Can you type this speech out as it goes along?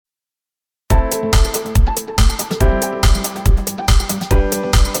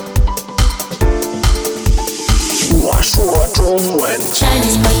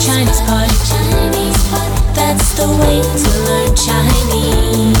Chinese pot, Chinese pot, Chinese pot. That's the way to learn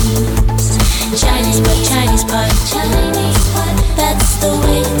Chinese. Chinese pot, Chinese pot, Chinese pot. That's the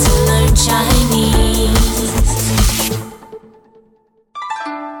way to learn Chinese.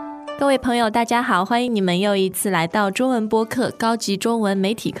 各位朋友大家好，欢迎你们又一次来到中文播客高级中文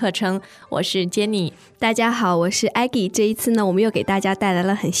媒体课程，我是 Jenny。 大家好，我是 Aggie。 这一次呢，我们又给大家带来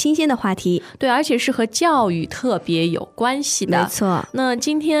了很新鲜的话题。对，而且是和教育特别有关系的。没错。那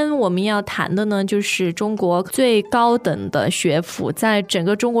今天我们要谈的呢，就是中国最高等的学府，在整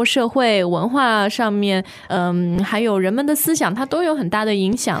个中国社会文化上面，还有人们的思想，它都有很大的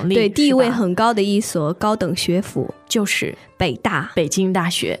影响力。对，地位很高的一所高等学府就是北大，北京大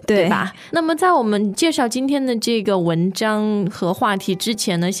学， 对吧？那么在我们介绍今天的这个文章和话题之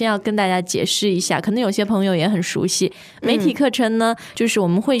前呢，先要跟大家解释一下，可能有些朋友也很熟悉，媒体课程呢，就是我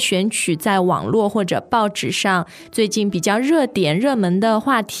们会选取在网络或者报纸上最近比较热点热门的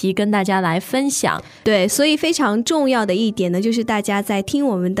话题跟大家来分享。对，所以非常重要的一点呢，就是大家在听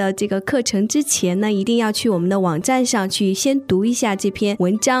我们的这个课程之前呢，一定要去我们的网站上去先读一下这篇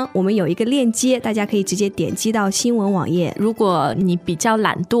文章，我们有一个链接，大家可以直接点击到新闻网页。如果你比较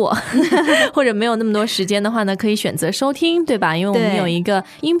懒惰或者没有那么多时间的话呢，可以选择收听，对吧？因为我们有一个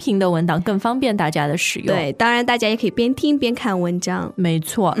音频的文档，更方便大家的使用。对，当然大家也可以边听边看文章。没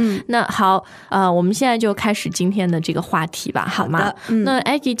错。那好，我们现在就开始今天的这个话题吧，好吗？那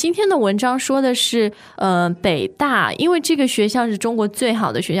Aggie 今天的文章说的是北大，因为这个学校是中国最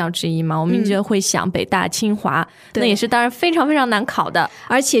好的学校之一嘛，我们一直会想北大清华，那也是当然非常非常难考的，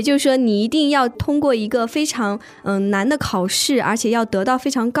而且就是说你一定要通过一个非常难的考试，而且要得到非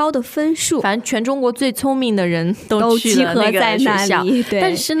常高的分数，反正全中国最聪明的人都去了那个学校。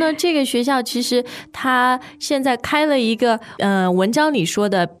但是呢，这个学校其实它现在开了一个文章里说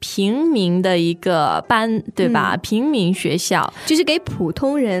的平民的一个班，对吧？平民学校就是给普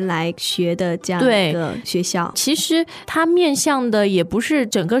通人来学的这样一个学校。其实它面向的也不是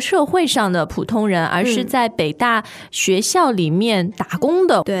整个社会上的普通人，而是在北大学校里面打工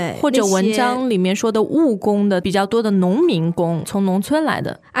的，对，或者文章里面说的务工的比较多的农民工，从农村来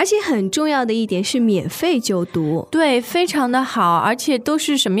的。而且很重要的一点是免费就读。对，非常的好，而且都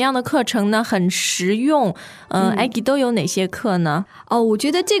是什么样的课程呢？很实用。Aggie 都有哪些课呢？我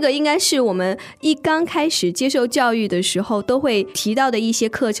觉得这个应该是我们一刚开始接受教育的时候都会提到的一些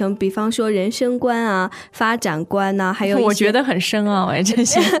课程，比方说人生观啊、发展观啊，还有一些我觉得很深奥这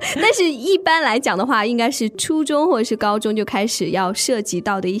些但是一般来讲的话，应该是初中或者是高中就开始要涉及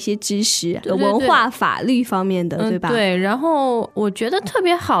到的一些知识，对对对，文化法律方面的，对吧？对。然后我觉得特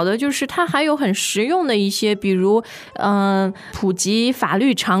别好的就是它还有很实用的一些，比如普及法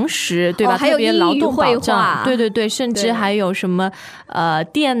律常识，对吧？还有特别劳动保障，对对对，甚至还有什么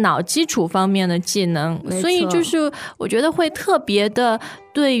电脑基础方面的技能，所以就是我觉得会特别的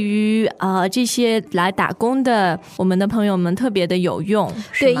对于这些来打工的我们的朋友们特别的有用。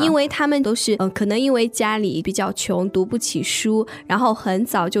对，因为他们都是可能因为家里比较穷，读不起书，然后很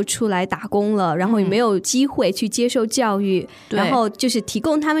早就出来打工了，然后也没有机会去接受教育，然后就是提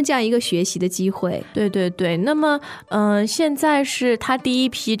供他们这样一个学习的机会。对对对。那么现在是他第一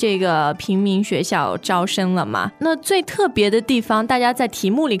批这个平民学校招生了嘛？那最特别的地方，大家在题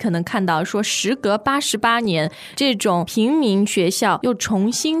目里可能看到说时隔88年这种平民学校又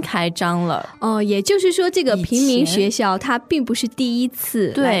重新开张了。也就是说这个平民学校它并不是第一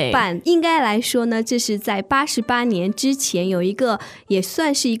次来办，应该来说呢，这是在88年之前有一个也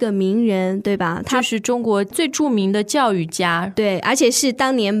算是一个名人，对吧？他就是中国最著名的教育家，对，而且是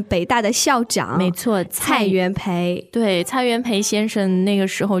当年北大的校长，没错，蔡元培。对，蔡元培先生那个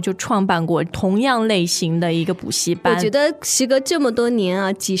时候就创办过同样类型的一个补习班。我觉得时隔这么多年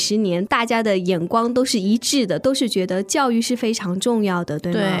啊，几十年，大家的眼光都是一致的，都是觉得教育是非常重要的，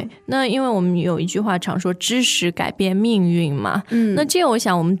对吗？对，那因为我们有一句话常说知识改变命运嘛，那这个我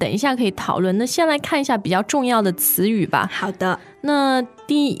想我们等一下可以讨论。那先来看一下比较重要的词语吧。好的。那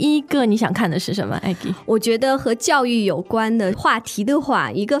第一个你想看的是什么 Aggie？ 我觉得和教育有关的话题的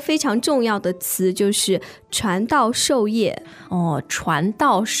话，一个非常重要的词就是传道授业。传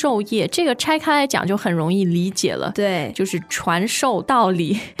道授业这个拆开来讲就很容易理解了。对，就是传授道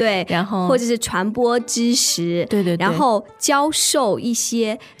理，对，然后或者是传播知识，对对对，然后教授一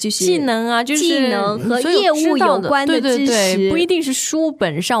些就是技能啊，就是技能和业务有关的知识，对对对，不一定是书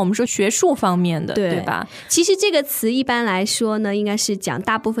本上我们说学术方面的， 对吧？其实这个词一般来说呢，应该是讲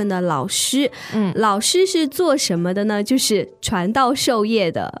大部分的老师。老师是做什么的呢？就是传道授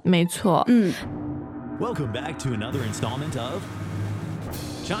业的。没错。Welcome back to another installment of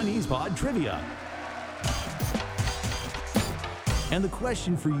Chinese Pod Trivia. And the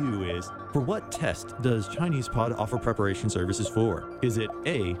question for you is, for what test does ChinesePod offer preparation services for? Is it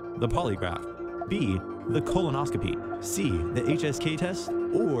A, the polygraph, B, the colonoscopy, C, the HSK test,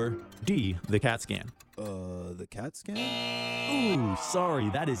 or D, the CAT scan? The CAT scan? Ooh, sorry,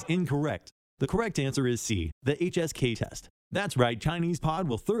 that is incorrect. The correct answer is C, the HSK test. That's right, ChinesePod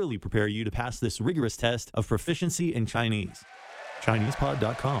will thoroughly prepare you to pass this rigorous test of proficiency in Chinese.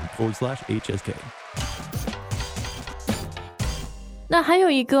 ChinesePod.com/HSK。那还有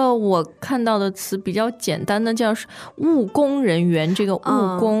一个我看到的词比较简单的叫务工人员，这个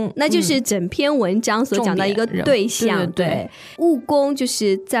务工、那就是整篇文章所讲到一个对象，对，务工就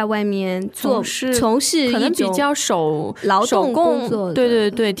是在外面从事可能比较劳动工作，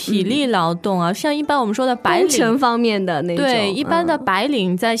对，体力劳动啊，像一般我们说的白领工程方面的那种，对，一般的白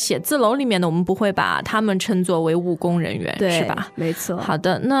领在写字楼里面的，我们不会把他们称作为务工人员，是吧？没错。好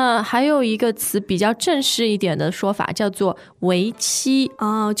的，那还有一个词比较正式一点的说法叫做为期。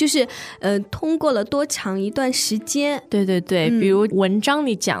就是通过了多长一段时间，对，比如文章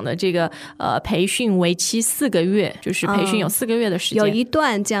里讲的这个培训为期4个月，就是培训有4个月的时间，有一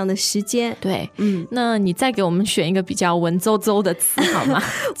段这样的时间。对，那你再给我们选一个比较文绉绉的词好吗？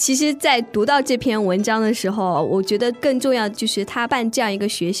其实在读到这篇文章的时候，我觉得更重要就是他办这样一个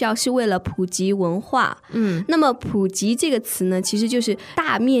学校是为了普及文化。那么普及这个词呢，其实就是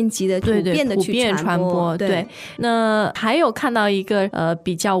大面积的普遍的去传播。对，那还有看到一个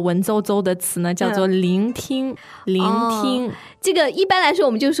比较文绉绉的词呢，叫做聆听。这个一般来说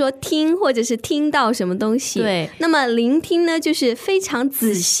我们就说听或者是听到什么东西，对。那么聆听呢，就是非常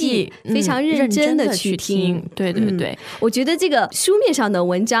仔细、非常认真的去听。对，我觉得这个书面上的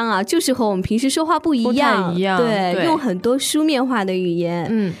文章啊，就是和我们平时说话不一样，对，用很多书面化的语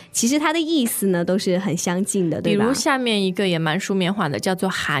言，其实它的意思呢都是很相近的，对吧？比如下面一个也蛮书面化的，叫做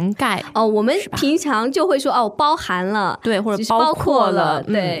涵盖。我们平常就会说包含了，对，或者就是包括了，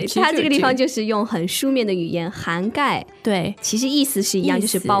对，它这个地方就是用很书面的语言涵盖，对，其实意思是一样，就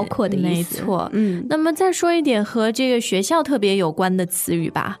是包括的意思，没错。那么再说一点和这个学校特别有关的词语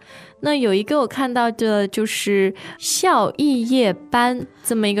吧。那有一个我看到的就是校肄业班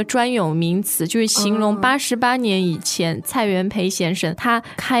这么一个专有名词，就是形容88年以前蔡元培先生他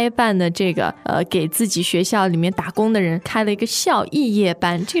开办的这个给自己学校里面打工的人开了一个校肄业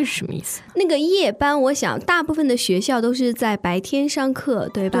班，这是什么意思？那个夜班我想大部分的学校都是在白天上课，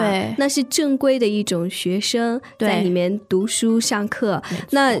对吧？对，那是正规的一种学生在里面读书上课。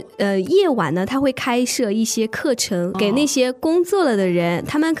那夜晚呢，他会开设一些课程给那些工作了的人，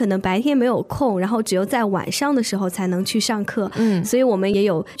他们可能白天没有空，然后只有在晚上的时候才能去上课，所以我们也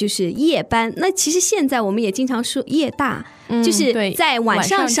有就是夜班。那其实现在我们也经常说夜大，就是在晚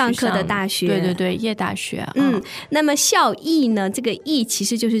上上课的大学，对，夜大学。那么校肄呢，这个肄其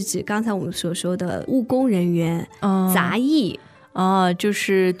实就是指刚才我们所说的务工人员，杂役。就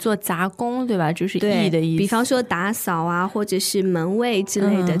是做杂工，对吧？就是役的意思。比方说打扫啊，或者是门卫之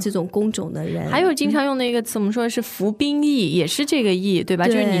类的这种工种的人。还有经常用的一个词，我们说的是服兵役，也是这个役，对吧？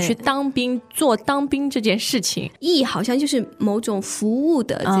就是你去当兵，做当兵这件事情。役好像就是某种服务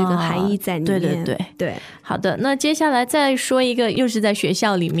的这个含义在里面。对。好的，那接下来再说一个，又是在学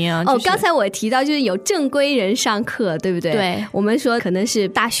校里面啊。刚才我提到就是有正规人上课，对不对？对。我们说可能是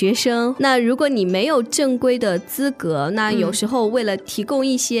大学生，那如果你没有正规的资格，那有时候为了提供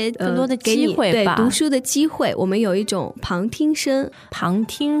一些更多的机会吧，对，读书的机会，我们有一种旁听生。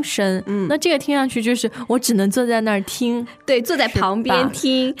那这个听上去就是我只能坐在那儿听，对，坐在旁边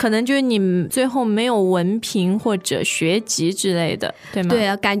听，可能就是你最后没有文凭或者学籍之类的，对吗？对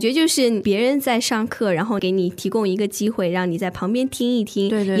啊，感觉就是别人在上课，然后给你提供一个机会，让你在旁边听一听，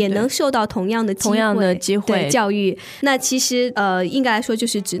对，也能受到同样的机会教育。那其实应该来说就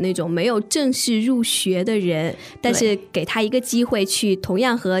是指那种没有正式入学的人，但是给他一个机会去同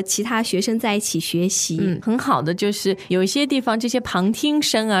样和其他学生在一起学习。很好的就是有一些地方这些旁听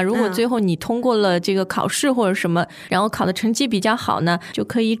生啊，如果最后你通过了这个考试或者什么，然后考的成绩比较好呢，就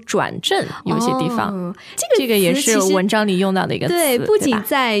可以转正。有些地方这个也是文章里用到的一个词，对，不仅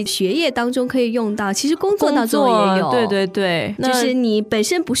在学业当中可以用到，其实工作当中也有。对，就是你本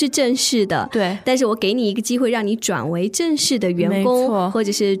身不是正式的，对，但是我给你一个机会让你转为正式的员工，或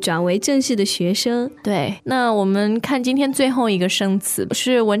者是转为正式的学生。对，那我们看今天最后一个生词，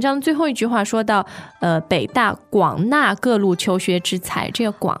是文章最后一句话说到北大广纳各路求学之才。这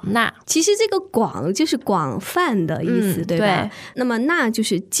个广纳其实这个广就是广泛的意思，对吧？那么纳就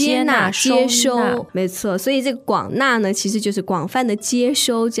是接纳接收，没错。所以这个广纳呢，其实就是广泛的接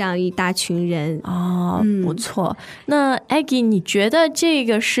收这样一大群人。不错。那 Aggie 你觉得这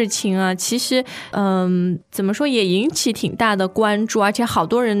个事情啊，其实怎么说也引起挺大的关注，而且好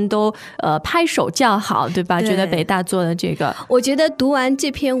多人都拍手叫好，对吧？觉得北大做的这个的。我觉得读完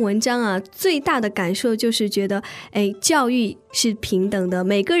这篇文章啊，最大的感受就是觉得，教育是平等的，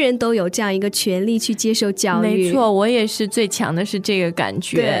每个人都有这样一个权利去接受教育。没错，我也是最强的是这个感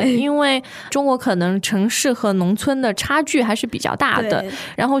觉，因为中国可能城市和农村的差距还是比较大的，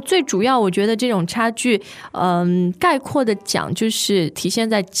然后最主要我觉得这种差距概括的讲就是体现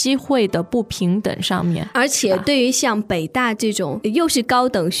在机会的不平等上面。而且对于像北大这种又是高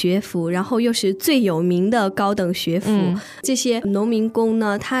等学府，然后又是最有名的高等学府，这些农民工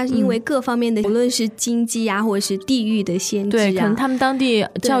呢，他因为各方面的无论是经济啊或者是地域的限制啊，对，可能他们当地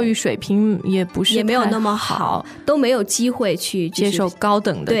教育水平也不是也没有那么好，都没有机会去接受高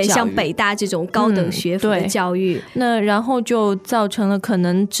等的教育，对，像北大这种高等学府的教育，那然后就造成了可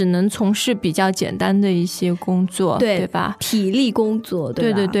能只能从事比较简单的一些工作， 对吧？体力工作，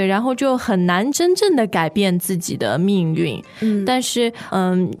对吧？对对对，然后就很难真正的改变自己的命运。但是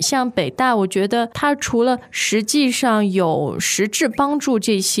像北大，我觉得它除了实际上有实质帮助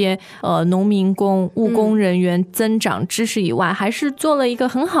这些农民工、务工人员增长知识以外，还是做了一个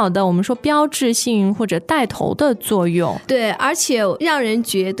很好的我们说标志性或者带头的作用。对，而且让人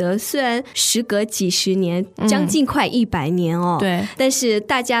觉得虽然时隔几十年，将近快100年哦，对，但是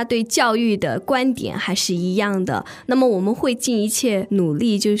大家对教育的观点还是一样的。那么我们会尽一切努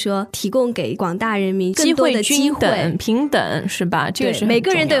力，就是说提供给广大人民更多的机会，均等平等，是吧？这个是很重要的，每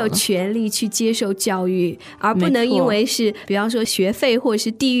个人都有权利去接受教育，而不能因为是比方说学费或者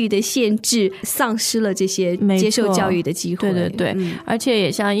是地域的限制，丧失了这些接受教育的机会。对对对，而且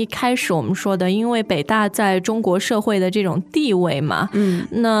也像一开始我们说的，因为北大在中国社会的这种地位嘛，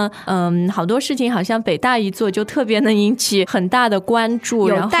那好多事情好像北大一做就特别能引起很大的关注，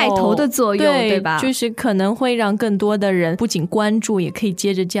有带头的作用， 对吧？就是可能会让更多的人不仅关注，也可以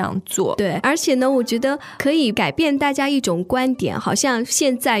接着这样做。对，而且呢，我觉得可以改变大家一种观点，好像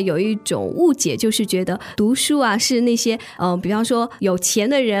现在有一种误解，就是觉得读书啊是那些比方说有钱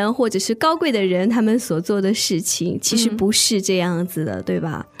的人或者是高贵的人他们所做的事情，其实不是这样子的，对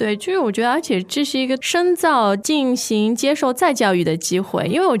吧？对，就是我觉得，而且这是一个深造、进行、接受再教育的机会。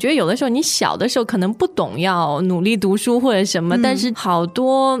因为我觉得有的时候你小的时候可能不懂要努力读书或者什么，但是好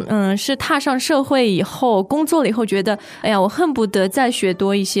多是踏上社会以后，工作了以后觉得，哎呀，我恨不得再学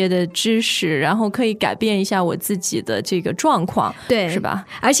多一些的知识，然后可以改变一下我自己的这个状况，对，是吧？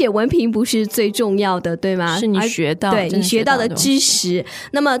而且文凭不是最重要的，对吗？是你学到，对，你学到的知识。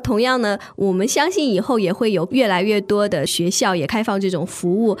那么同样呢，我们相信以后也会有越来越多的学校也开放这种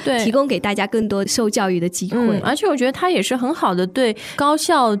服务，提供给大家更多受教育的机会。而且我觉得它也是很好的对高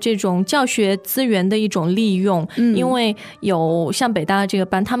校这种教学资源的一种利用，因为有像北大这个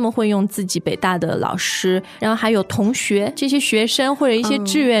班，他们会用自己北大的老师，然后还有同学这些学生或者一些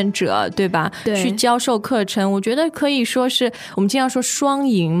志愿者，对吧？对，去教授课程。我觉得可以说是我们经常说双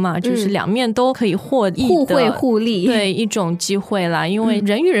赢嘛，就是两面都可以获益的，互惠互利，对，一种机会啦。因为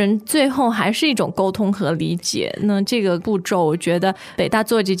人与人最后还是一种沟通和理解，那这个步骤我觉得北大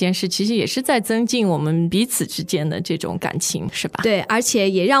做这件事其实也是在增进我们彼此之间的这种感情，是吧？对，而且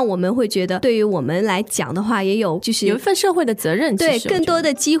也让我们会觉得对于我们来讲的话，也有就是有一份社会的责任，对，更多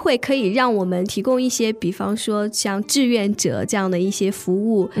的机会可以让我们提供一些比方说像志愿者这样的一些服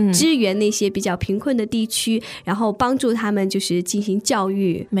务，支援那些比较贫困的地区，然后帮助他们就是进行教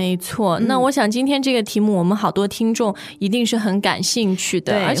育。没错，那我想今天这个题目我们好多听众一定是很感兴趣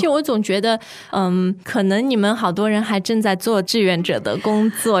的，而且我总觉得可能你们好多人还正在做志愿者的工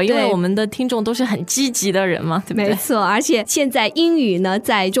作，因为我们的听众都是很积极的人嘛，对不对？没错，而且现在英语呢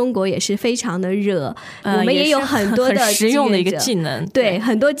在中国也是非常的热，我们也有很多的很实用的一个技能，对，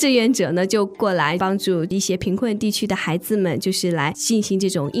很多志愿者呢就过来帮助一些贫困地区的孩子们，就是来进行这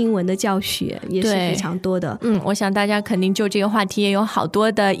种英文的教学，也是非常多的。我想大家肯定就这个话题也有好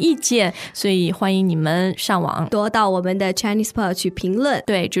多的意见，所以欢迎你们上网多到我们的 ChinesePod 去评论，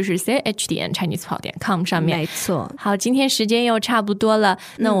对，就是 ch.chinesepod.com 上面。没错。好，今天时间又差不多了，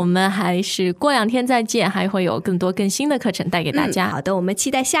那我们还是过2天再见，还会有更多更新的课程带给大家。好的，我们期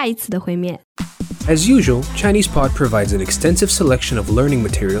待下一次的会面。As usual, ChinesePod provides an extensive selection of learning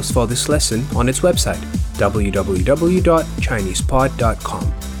materials for this lesson on its website, www.chinesepod.com.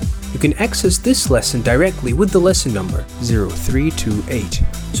 You can access this lesson directly with the lesson number 0328.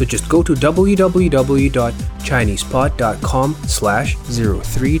 So just go to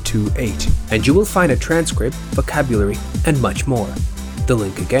www.chinesepod.com/0328 and you will find a transcript, vocabulary, and much more. The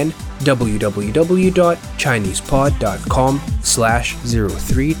link again,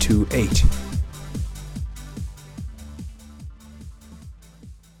 www.chinesepod.com/0328.